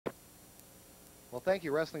Well, thank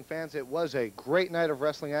you, wrestling fans. It was a great night of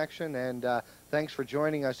wrestling action, and thanks for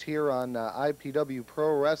joining us here on IPW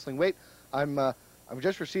Pro Wrestling. Wait, I'm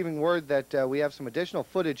just receiving word that we have some additional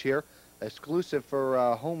footage here, exclusive for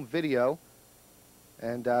home video.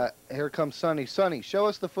 And here comes Sonny. Sonny, show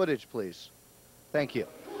us the footage, please. Thank you.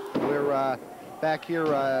 We're back here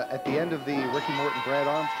at the end of the Ricky Morton-Brad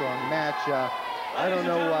Armstrong match. I don't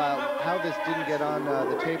know how this didn't get on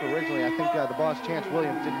the tape originally. I think the boss, Chance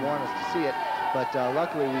Williams, didn't want us to see it. But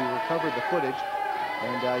luckily, we recovered the footage,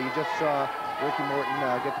 and you just saw Ricky Morton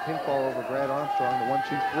get the pinfall over Brad Armstrong, the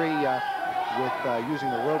 1-2-3, with using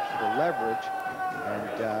the ropes for leverage.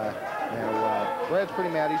 And now Brad's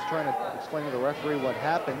pretty mad. He's trying to explain to the referee what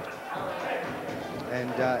happened.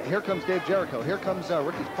 And here comes Dave Jericho. Here comes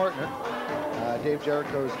Ricky's partner. Dave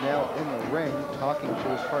Jericho is now in the ring talking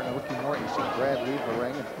to his partner, Ricky Morton. You see Brad leave the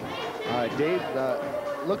ring. And, Dave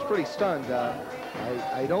looks pretty stunned.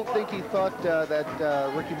 I don't think he thought that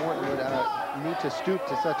Ricky Morton would need to stoop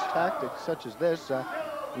to such tactics such as this.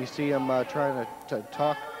 We see him trying to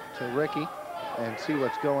talk to Ricky and see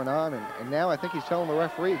what's going on. And now I think he's telling the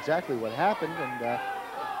referee exactly what happened. And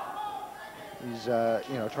he's,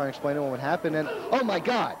 you know, trying to explain to him what happened. And, oh, my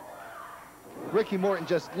God! Ricky Morton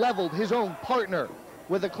just leveled his own partner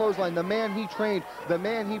with a clothesline. The man he trained, the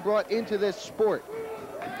man he brought into this sport.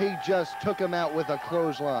 He just took him out with a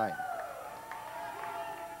clothesline.